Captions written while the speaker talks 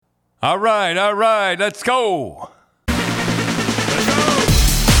All right, let's go.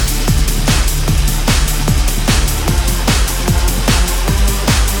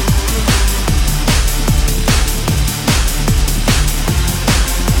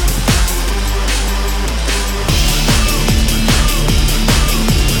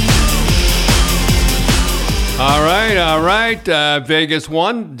 All right. Vegas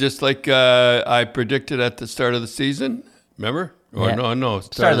won, just like I predicted at the start of the season. Remember? Or Yeah. no,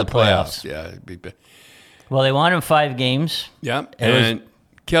 start of the playoffs. Yeah. Well, they won in 5 games. Yeah. And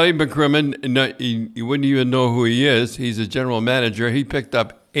Kelly McCrimmon, you wouldn't even know who he is. He's a general manager. He picked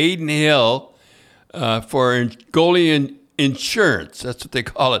up Aiden Hill for goalie insurance. That's what they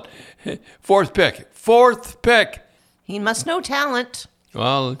call it. Fourth pick. He must know talent.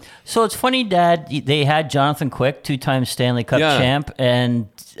 Well, So it's funny, Dad. They had Jonathan Quick, 2-time Stanley Cup champ, and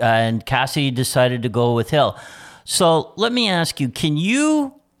Cassidy decided to go with Hill. So let me ask you: can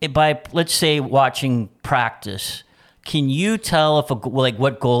you, by let's say watching practice, can you tell if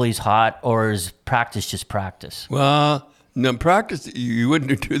what goalie's hot, or is practice just practice? well, no, practice, you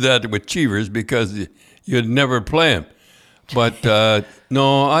wouldn't do that with Cheevers because you'd never play him. But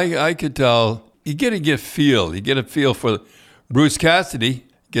no, I could tell. You get a feel. You get a feel for Bruce Cassidy.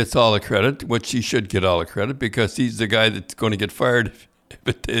 Gets all the credit, which he should get all the credit because he's the guy that's going to get fired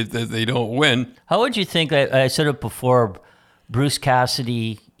if they don't win. How would you think? I said it before. Bruce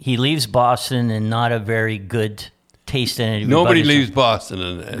Cassidy, he leaves Boston in not a very good taste in it. Nobody leaves Boston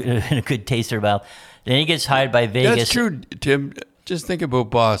in a good taste in their mouth. Then he gets hired by Vegas. That's true, Tim. Just think about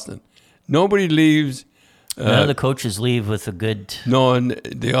Boston. Nobody leaves. None of the coaches leave with a good. No, and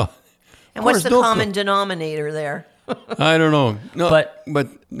they all. And what's the common denominator there? I don't know. No, But- but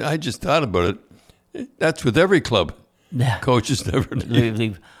I just thought about it. That's with every club. Yeah. Coaches never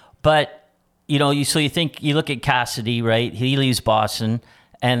leave. But you look at Cassidy, right? He leaves Boston,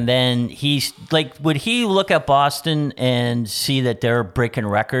 and then he's like, would he look at Boston and see that they're breaking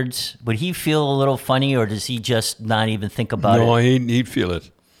records? Would he feel a little funny, or does he just not even think about it? No, he'd feel it.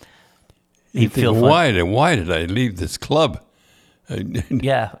 He'd feel think, why did I leave this club?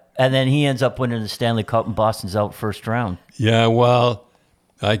 Yeah, and then he ends up winning the Stanley Cup, and Boston's out first round. Yeah, well,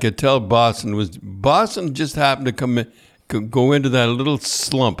 I could tell Boston just happened to go into that little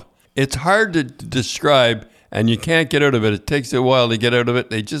slump. It's hard to describe, and you can't get out of it. It takes a while to get out of it.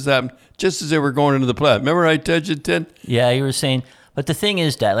 They just happened just as they were going into the playoffs. Remember I told you, Tim? Yeah, you were saying, but the thing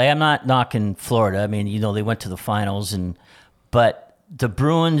is that I'm not knocking Florida. I mean, they went to the finals, but the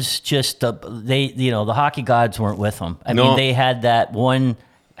Bruins the hockey gods weren't with them. I mean, they had that one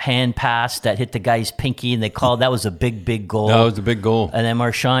hand pass that hit the guy's pinky, and they called that was a big goal. That was a big goal. And then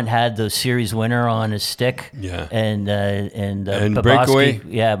Marchand had the series winner on his stick. Yeah. And Bobrovsky, breakaway.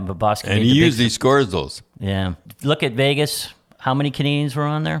 Yeah, Bobrovsky. And he usually scores those. Yeah. Look at Vegas. How many Canadians were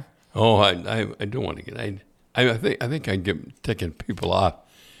on there? Oh, I don't want to get. I think I'm taking people off.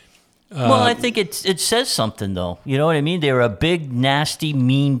 Well, I think it says something, though. You know what I mean? They were a big, nasty,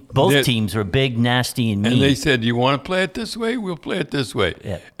 mean. Both teams were big, nasty, and mean. And they said, "You want to play it this way? We'll play it this way."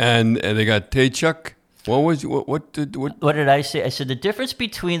 Yeah. And they got Tkachuk. What did I say? I said the difference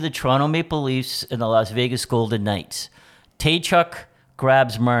between the Toronto Maple Leafs and the Las Vegas Golden Knights. Tkachuk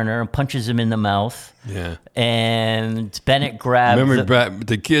grabs Marner and punches him in the mouth. Yeah. And Bennett grabbed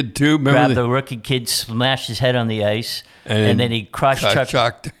the kid too. Grabbed the rookie kid, smashed his head on the ice, and then he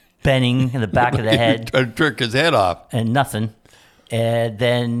cross-checked Benning in the back of the head. Tried to trick his head off. And nothing. And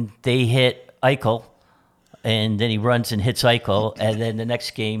then they hit Eichel, and then he runs and hits Eichel, and then the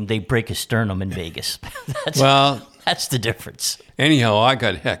next game they break his sternum in Vegas. That's the difference. Anyhow, I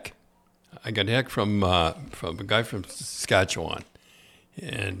got heck from a guy from Saskatchewan,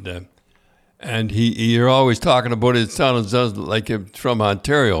 and you're always talking about it. It sounds like it's from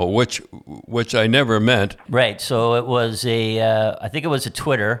Ontario, which I never meant. Right. So it was I think it was a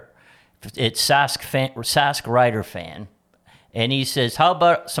Twitter. It's Sask Rider fan. And he says, how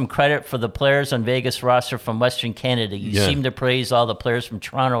about some credit for the players on Vegas roster from Western Canada? You seem to praise all the players from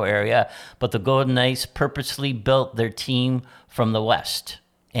Toronto area, but the Golden Knights purposely built their team from the West.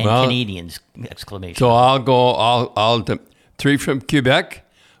 And Canadians, exclamation. So I'll 3 from Quebec,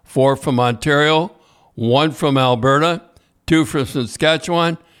 4 from Ontario, 1 from Alberta, 2 from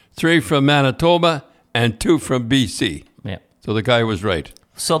Saskatchewan, 3 from Manitoba, and 2 from BC. Yeah. So the guy was right.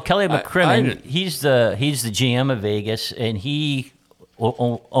 So Kelly McCrimmon, he's the GM of Vegas, and he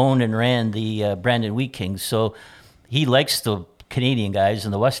owned and ran the Brandon Wheat Kings. So he likes the Canadian guys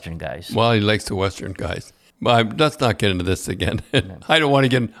and the Western guys. Well, he likes the Western guys. But let's not get into this again. I don't want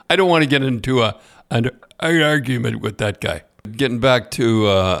to get into an argument with that guy. Getting back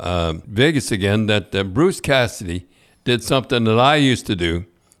to Vegas again, that Bruce Cassidy did something that I used to do.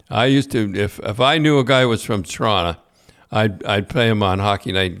 I used to, if I knew a guy was from Toronto, I'd play him on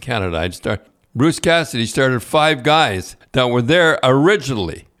Hockey Night in Canada. Bruce Cassidy started 5 guys that were there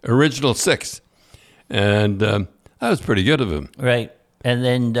original 6. And that was pretty good of him. Right. And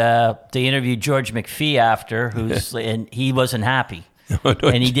then they interviewed George McPhee after, and he wasn't happy.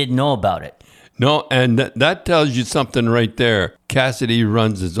 And he didn't know about it. No, and that tells you something right there. Cassidy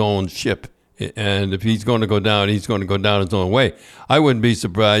runs his own ship. And if he's going to go down, he's going to go down his own way. I wouldn't be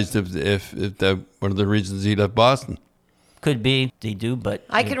surprised if that one of the reasons he left Boston. Could be, they do, but...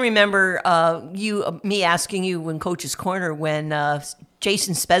 I can remember me asking you in Coach's Corner when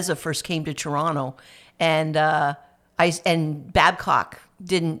Jason Spezza first came to Toronto, and Babcock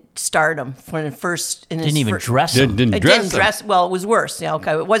didn't start him for the first... Didn't even dress him. Didn't dress him. Well, it was worse. Yeah,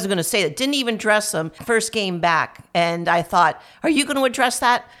 okay, I wasn't going to say that. Didn't even dress him first game back. And I thought, are you going to address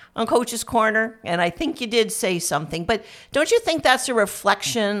that on Coach's Corner? And I think you did say something. But don't you think that's a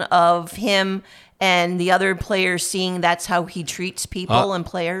reflection of him and the other players seeing that's how he treats people and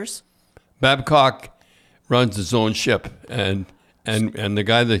players? Babcock runs his own ship, and the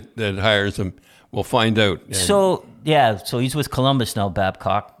guy that hires him will find out. So he's with Columbus now,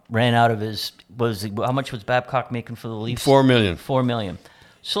 Babcock. Ran out of his, how much was Babcock making for the Leafs? $4 million. $4 million.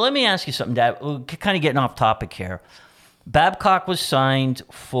 So let me ask you something, Dad. We're kind of getting off topic here. Babcock was signed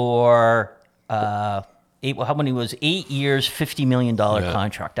for... how many was 8 years, $50 million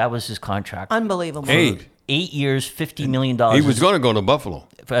contract. That was his contract. Unbelievable. 8 years, $50 million. He was going to go to Buffalo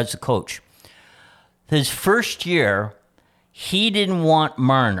as a coach. His first year, he didn't want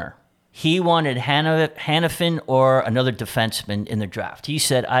Marner. He wanted Hannafin or another defenseman in the draft. He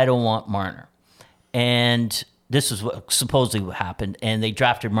said, I don't want Marner. And this is what supposedly happened. And they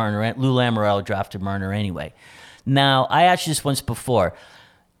drafted Marner. Lou Lamoriello drafted Marner anyway. Now, I asked you this once before.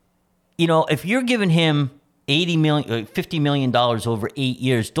 You know, if you're giving him $50 million over 8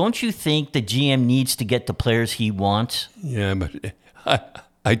 years, don't you think the GM needs to get the players he wants? Yeah, but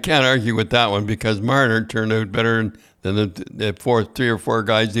I can't argue with that one because Marner turned out better than the 3 or 4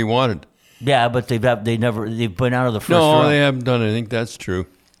 guys he wanted. Yeah, but they've been out of the first round. No, they haven't done it. I think that's true.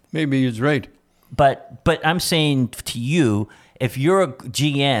 Maybe he's right. But I'm saying to you, if you're a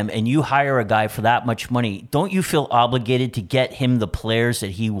GM and you hire a guy for that much money, don't you feel obligated to get him the players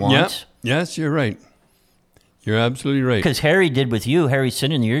that he wants? Yep. Yes, you're right. You're absolutely right. Because Harry did with you. Harry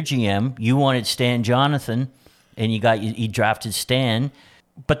Sinnen, your GM, you wanted Stan Jonathan, and you drafted Stan.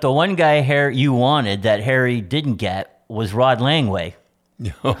 But the one guy you wanted that Harry didn't get was Rod Langway.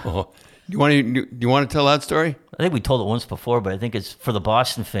 Do you want to tell that story? I think we told it once before, but I think it's for the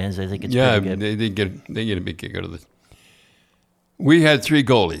Boston fans. I think it's pretty good. They get a big kick out of this. We had 3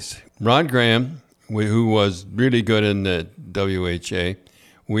 goalies. Ron Graham, who was really good in the WHA.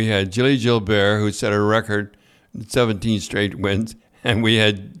 We had Gilly Gilbert, who set a record, 17 straight wins. And we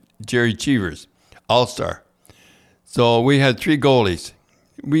had Jerry Cheevers, all-star. So we had 3 goalies.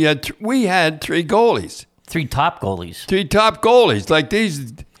 We had 3 goalies. 3 top goalies. 3 top goalies. Like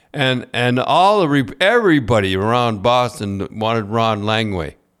these... And everybody around Boston wanted Ron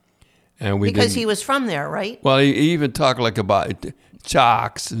Langway. Because he was from there, right? Well, he even talked like about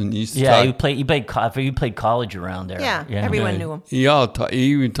Chalks, and he used to talk. He played college around there. Yeah. Everyone knew him. He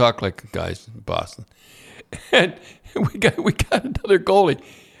even talked like guys in Boston. And we got another goalie,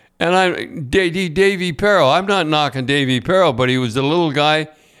 and I'm Davy Perro. I'm not knocking Davy Perro, but he was a little guy,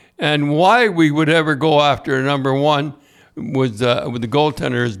 and why we would ever go after number 1 was with the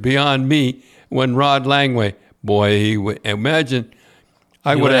goaltender is beyond me. When Rod Langway, boy, imagine.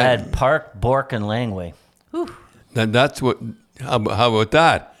 I would have had Park, Bork, and Langway. That's what. How about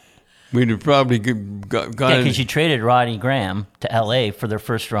that? We'd have probably gone. Because you traded Rodney Graham to L.A. for their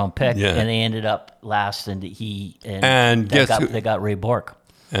first round pick, and they ended up last, and they got Ray Bork.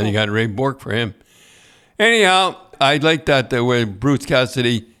 And you got Ray Bork for him. Anyhow, I like that the way Bruce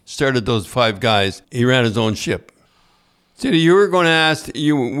Cassidy started those 5 guys. He ran his own ship. City, you were going to ask.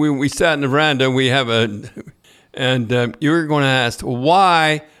 We sat in the veranda. And you were going to ask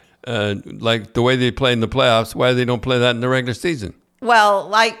why, like the way they play in the playoffs, why they don't play that in the regular season.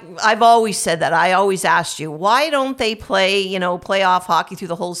 Well, I've always said that. I always asked you, why don't they play, playoff hockey through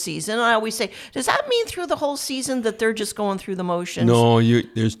the whole season? And I always say, does that mean through the whole season that they're just going through the motions? No,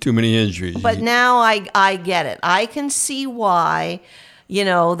 there's too many injuries. But now I get it. I can see why,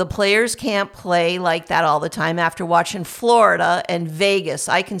 the players can't play like that all the time after watching Florida and Vegas.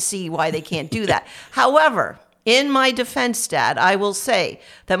 I can see why they can't do that. However, in my defense, Dad, I will say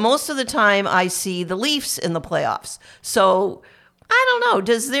that most of the time I see the Leafs in the playoffs. So I don't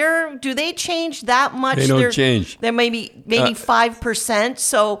know. Do they change that much? They don't change. They're maybe 5%.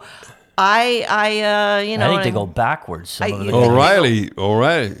 So you know, I think they go backwards. Some of them. O'Reilly.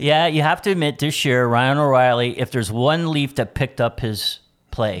 Yeah, you have to admit this year, Ryan O'Reilly, if there's one Leaf that picked up his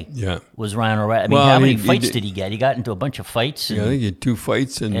play, was Ryan O'Reilly. I mean, how many fights did he get? He got into a bunch of fights. And, I think he had 2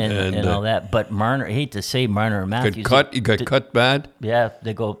 fights and all that. But Marner, I hate to say Marner and Matthews. He got cut bad. Yeah,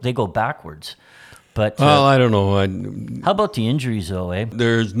 they go backwards. But well, I don't know. How about the injuries, though, eh?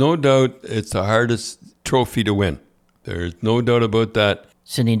 There's no doubt it's the hardest trophy to win. There's no doubt about that.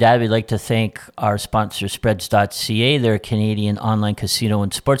 Cindy and Dad, we'd like to thank our sponsor, Spreads.ca. They're a Canadian online casino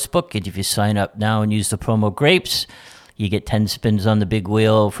and sportsbook. And if you sign up now and use the promo GRAPES, you get 10 spins on the big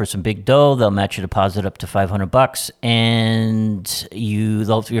wheel for some big dough. They'll match your deposit up to $500. And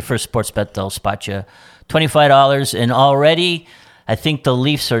your first sports bet, they'll spot you $25. And already, I think the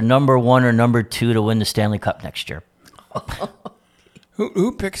Leafs are number 1 or number 2 to win the Stanley Cup next year.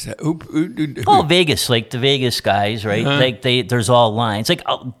 Who picks that? Who? Vegas, like the Vegas guys, right? Like there's all lines. Like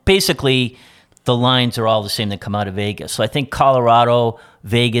basically, the lines are all the same that come out of Vegas. So I think Colorado,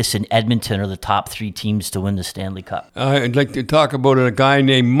 Vegas, and Edmonton are the top 3 teams to win the Stanley Cup. I'd like to talk about a guy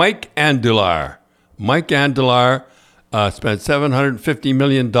named Mike Andujar. Mike Andujar spent $750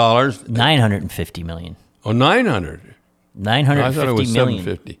 million. $950 million. Oh, 900. $950 I thought it was million.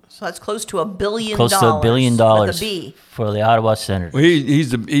 $750. So that's close to $1 billion. Close to $1 billion with a B. for the Ottawa Senators. Well,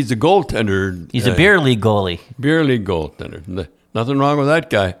 he's a goaltender. He's a beer league goalie. Beer league goaltender. Nothing wrong with that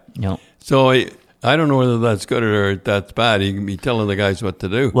guy. No. So I don't know whether that's good or that's bad. He can be telling the guys what to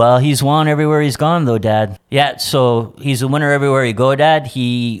do. Well, he's won everywhere he's gone, though, Dad. Yeah, so he's a winner everywhere you go, Dad.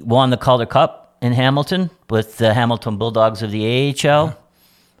 He won the Calder Cup in Hamilton with the Hamilton Bulldogs of the AHL.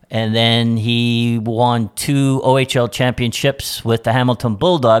 And then he won 2 OHL championships with the Hamilton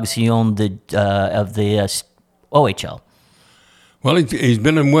Bulldogs. He owned the OHL. Well, he's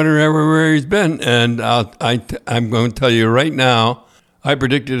been a winner everywhere he's been. And I'm going to tell you right now, I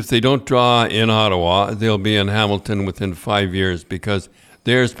predicted if they don't draw in Ottawa, they'll be in Hamilton within 5 years because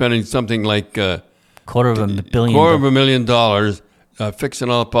they're spending something like $250,000 fixing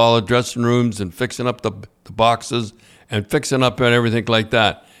up all the dressing rooms and fixing up the boxes and fixing up and everything like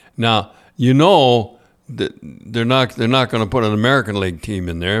that. Now, you know that they're not going to put an American League team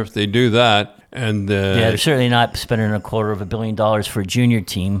in there if they do that. And they're certainly not spending $250 million for a junior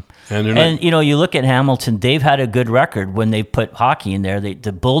team. And you look at Hamilton; they've had a good record when they put hockey in there.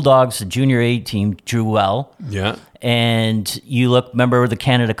 The Bulldogs, the junior A team, drew well. Yeah. And remember the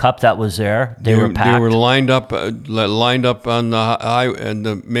Canada Cup that was there? They were packed. They were lined up on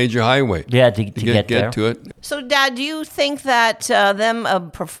the major highway. Yeah, to get to it. So, Dad, do you think that them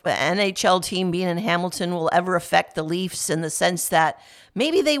NHL team being in Hamilton will ever affect the Leafs in the sense that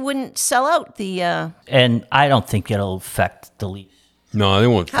maybe they wouldn't sell out the? And I don't think it'll affect the Leafs. No, they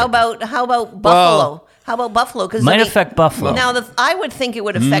won't. How about Buffalo? Well, how about Buffalo? Because might affect Buffalo. Now, I would think it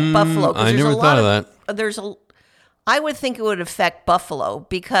would affect Buffalo. I never thought of that. I would think it would affect Buffalo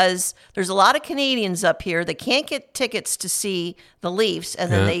because there's a lot of Canadians up here that can't get tickets to see the Leafs,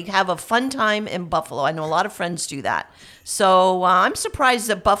 and then they have a fun time in Buffalo. I know a lot of friends do that. So I'm surprised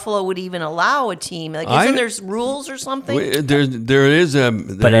that Buffalo would even allow a team. Like, isn't there rules or something? There is a.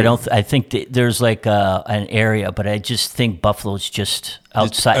 But I don't. I think there's like an area, but I just think Buffalo's just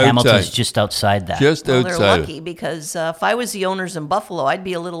outside. Hamilton's just outside that. Just outside. They're lucky because if I was the owners in Buffalo, I'd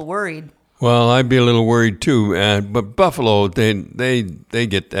be a little worried. Well, I'd be a little worried too, but Buffalo, they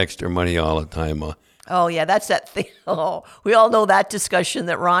get extra money all the time. Oh yeah, that's that thing. Oh, we all know that discussion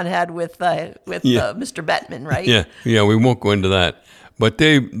that Ron had with Mr. Bettman, right? Yeah. We won't go into that, but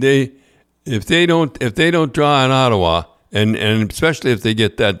if they don't draw in Ottawa, and especially if they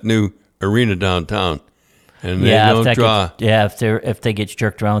get that new arena downtown, and they don't draw. If they get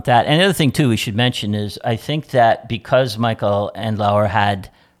jerked around with that. And the other thing too, we should mention is I think that because Michael Andlauer had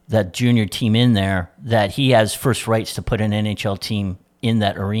that junior team in there, that he has first rights to put an NHL team in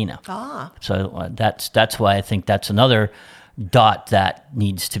that arena. So that's why I think that's another dot that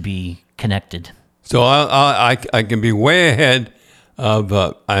needs to be connected. So I can be way ahead of,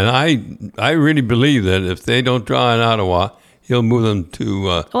 and I really believe that if they don't draw in Ottawa, he'll move them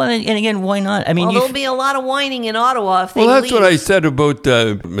to. Well, and again, why not? I mean, there'll be a lot of whining in Ottawa if they. Well, that's what I said about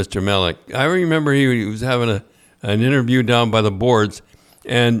Mr. Mellick. I remember he was having an interview down by the boards.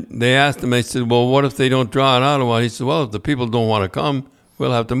 And they asked him, they said, well, what if they don't draw in Ottawa? He said, well, if the people don't want to come,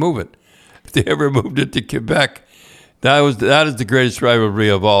 we'll have to move it. If they ever moved it to Quebec, that is the greatest rivalry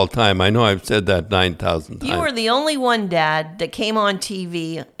of all time. I know I've said that 9,000 times. You were the only one, Dad, that came on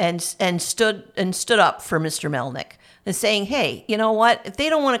TV and stood up for Mr. Melnick. and saying, hey, you know what? If they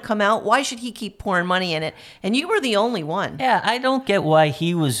don't want to come out, why should he keep pouring money in it? And you were the only one. Yeah, I don't get why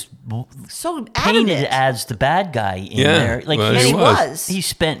he was So painted adamant. as the bad guy in there. Like, well, And he was. he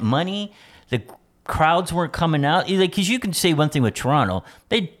spent money. The crowds weren't coming out. Because you can say one thing with Toronto,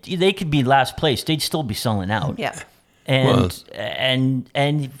 they could be last place, they'd still be selling out. Yeah.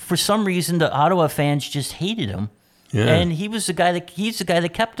 And for some reason, the Ottawa fans just hated him. Yeah. And he's the guy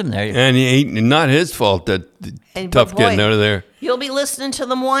that kept him there. And he ain't not his fault that tough boy, getting out of there. You'll be listening to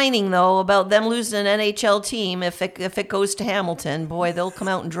them whining, though, about them losing an NHL team if it goes to Hamilton. Boy, they'll come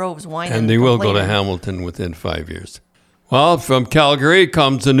out in droves whining. And they will go to complaining. Hamilton within 5 years. Well, from Calgary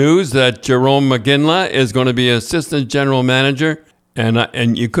comes the news that Jerome McGinley is going to be assistant general manager.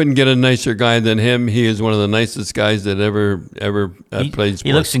 And you couldn't get a nicer guy than him. He is one of the nicest guys that ever played sports.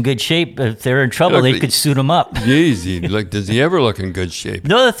 He looks in good shape. If they're in trouble, they could suit him up. Jeez, does he ever look in good shape?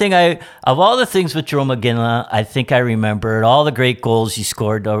 The other thing, of all the things with Jerome McGinley, I think I remembered all the great goals he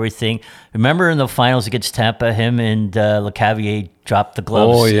scored, everything. Remember in the finals against Tampa, him and LeCavier dropped the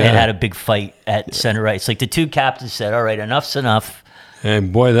gloves and had a big fight at center right. It's like the two captains said, all right, enough's enough.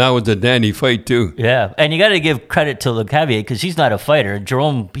 And boy, that was a dandy fight too. Yeah, and you got to give credit to LeCavier because he's not a fighter.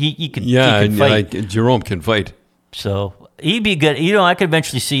 Jerome, he can Yeah, fight. like Jerome can fight. So he'd be good. I could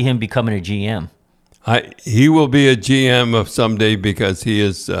eventually see him becoming a GM. He will be a GM of someday because he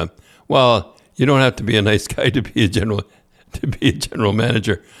is. Well, you don't have to be a nice guy to be a general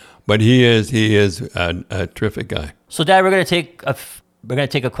manager, but he is a terrific guy. So, Dad, we're going to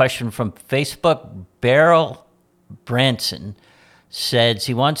take a question from Facebook. Beryl Branson says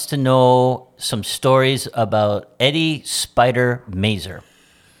he wants to know some stories about Eddie Spider Mazur.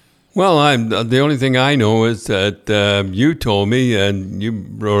 Well, the only thing I know is that you told me, and you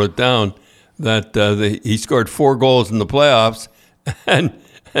wrote it down, that he scored 4 goals in the playoffs, and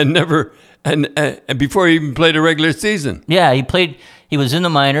before he even played a regular season. Yeah, he was in the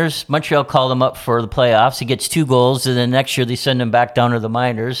minors. Montreal called him up for the playoffs. He gets 2 goals, and then next year they send him back down to the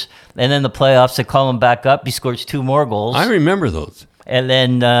minors. And then the playoffs, they call him back up. He scores 2 more goals. I remember those. And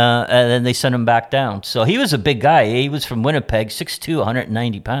then they send him back down. So he was a big guy. He was from Winnipeg, 6'2",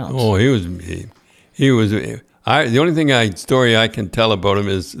 190 pounds. Oh, he was. The only story I can tell about him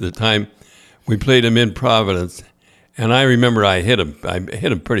is the time we played him in Providence, and I remember I hit him. I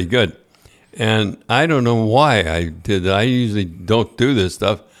hit him pretty good. And I don't know why I did that. I usually don't do this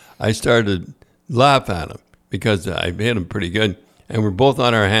stuff. I started to laugh at him because I hit him pretty good. And we're both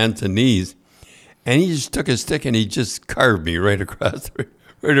on our hands and knees. And he just took his stick and he just carved me right across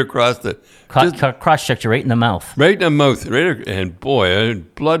the Cross-checked you right in the mouth. Right in the mouth. And boy,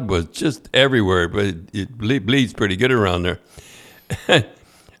 blood was just everywhere. But it bleeds pretty good around there.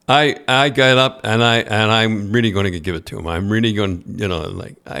 I got up and I'm really going to give it to him. I'm really going,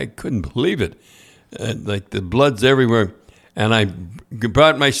 I couldn't believe it. Like the blood's everywhere. And I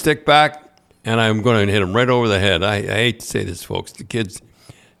brought my stick back and I'm going to hit him right over the head. I hate to say this, folks. The kids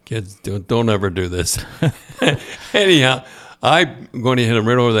don't ever do this. Anyhow, I'm going to hit him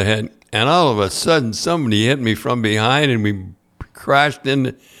right over the head. And all of a sudden, somebody hit me from behind and we crashed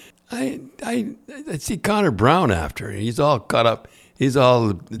into. I see Connor Brown after. He's all cut up. He's all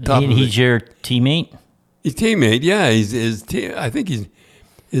the top. He's your teammate? His teammate, yeah. I think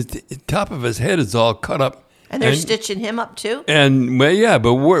his top of his head is all cut up. And they're stitching him up too? And, well, yeah,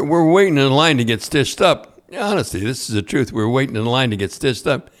 but we're waiting in line to get stitched up. Honestly, this is the truth. We're waiting in line to get stitched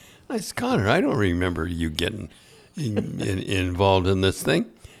up. I said, Connor, I don't remember you getting involved in this thing.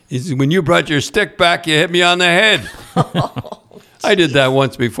 He said, when you brought your stick back, you hit me on the head. I did that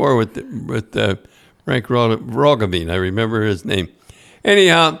once before with Frank Rogavine. I remember his name.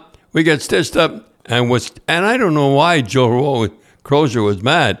 Anyhow, we got stitched up, and I don't know why Joe Crozier was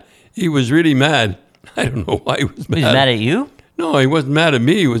mad. He was really mad. I don't know why he was mad. He was mad at you? No, he wasn't mad at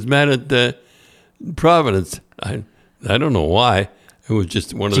me. He was mad at Providence. I don't know why. It was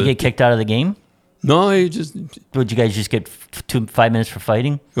just one of the... Did you get kicked out of the game? No, he just... Would you guys just get 5 minutes for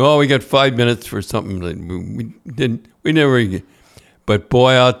fighting? Oh, we got 5 minutes for something. We never... But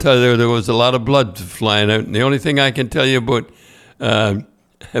boy, I'll tell you, there was a lot of blood flying out. And the only thing I can tell you about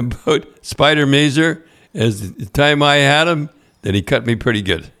Spider Mazur is the time I had him, that he cut me pretty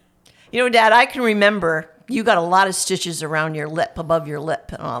good. You know, Dad, I can remember you got a lot of stitches around your lip, above your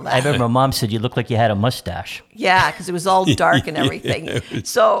lip and all that. I remember Mom said you looked like you had a mustache. Yeah, because it was all dark and everything. Yeah.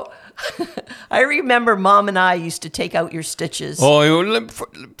 So I remember Mom and I used to take out your stitches. Oh,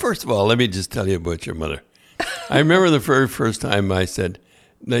 first of all, let me just tell you about your mother. I remember the very first time I said,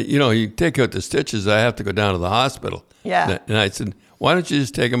 that, you take out the stitches, I have to go down to the hospital. Yeah. And I said, why don't you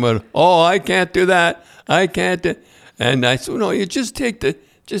just take them out? Oh, I can't do that. I can't do. And I said, no, you just take the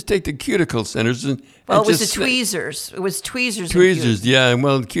just take the cuticle centers and Well, and it was the just tweezers. It was tweezers. and tweezers. Yeah,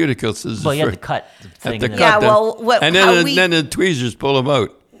 well, cuticle scissors. Well, you had for- to cut the have thing. to and then- cut Yeah, them. well, and how then, we- then the tweezers pull them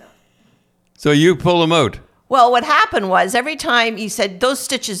out. So you pull them out. Well, what happened was every time he said those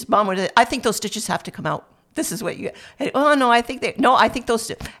stitches, Mom would. I think those stitches have to come out. This is what you. Oh no, I think they. No, I think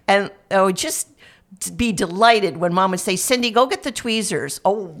those. And I would just be delighted when Mom would say, "Cindy, go get the tweezers."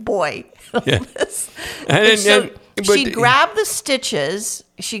 Oh boy. Yeah. And so but- she'd grab the stitches.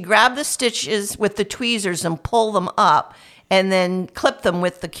 She'd grab the stitches with the tweezers and pull them up, and then clip them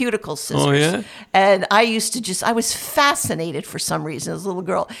with the cuticle scissors. Oh, yeah? And I used to I was fascinated for some reason as a little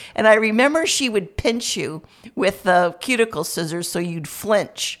girl. And I remember she would pinch you with the cuticle scissors so you'd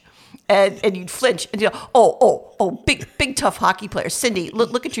flinch. And you'd flinch and you know, oh, big tough hockey player. Cindy,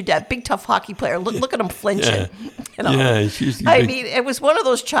 look at your dad, big tough hockey player. Look at him flinching. You know? Yeah, she used to I be- mean, it was one of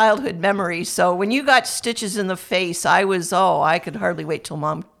those childhood memories. So when you got stitches in the face, I could hardly wait till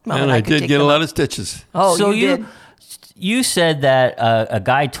mom And I could did take get a them lot out. of stitches. Oh, So you did. you said that a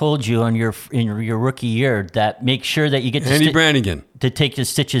guy told you in your rookie year that make sure that you get Andy Brannigan. to take the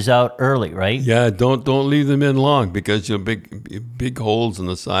stitches out early, right? Yeah, don't leave them in long because you'll big holes in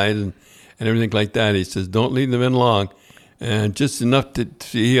the side and everything like that. He says don't leave them in long, and just enough to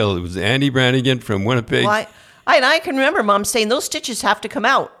heal. It was Andy Brannigan from Winnipeg. Well, I can remember Mom saying those stitches have to come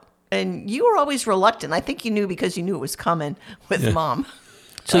out. And you were always reluctant. I think you knew because you knew it was coming with Mom.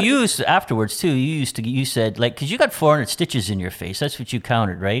 So you used afterwards too. You said like because you got 400 stitches in your face. That's what you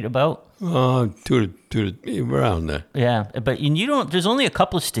counted, right? About Two around there. yeah, but you don't. There's only a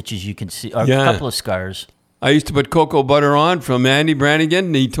couple of stitches you can see, or Yeah. a couple of scars. I used to put cocoa butter on from Andy Brannigan,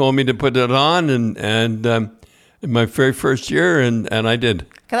 and he told me to put it on, and in my very first year, and I did.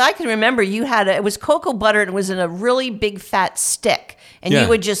 Because I can remember you had it was cocoa butter and it was in a really big fat stick, and Yeah. you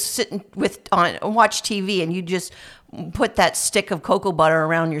would just sit and watch TV, and you just put that stick of cocoa butter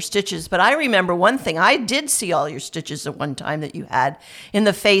around your stitches. But I remember one thing: I did see all your stitches at one time that you had in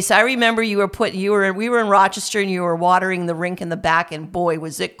the face. I remember we were in Rochester, and you were watering the rink in the back, and boy,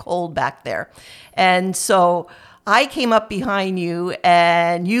 was it cold back there. And so I came up behind you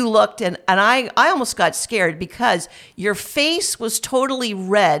and you looked and I almost got scared because your face was totally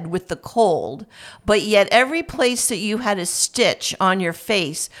red with the cold, but yet every place that you had a stitch on your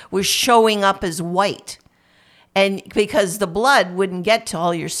face was showing up as white. And because the blood wouldn't get to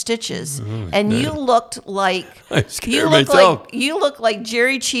all your stitches, and you looked like I scared myself. you looked like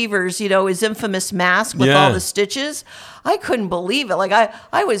Jerry Cheever's, his infamous mask with all Yeah. the stitches. I couldn't believe it. Like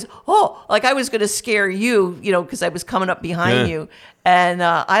I was going to scare you, because I was coming up behind Yeah. you, and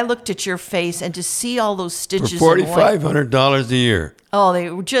I looked at your face, and to see all those For stitches, in white, $4,500 a year, they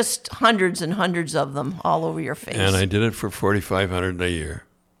were just hundreds and hundreds of them all over your face. and I did it for $4,500 a year.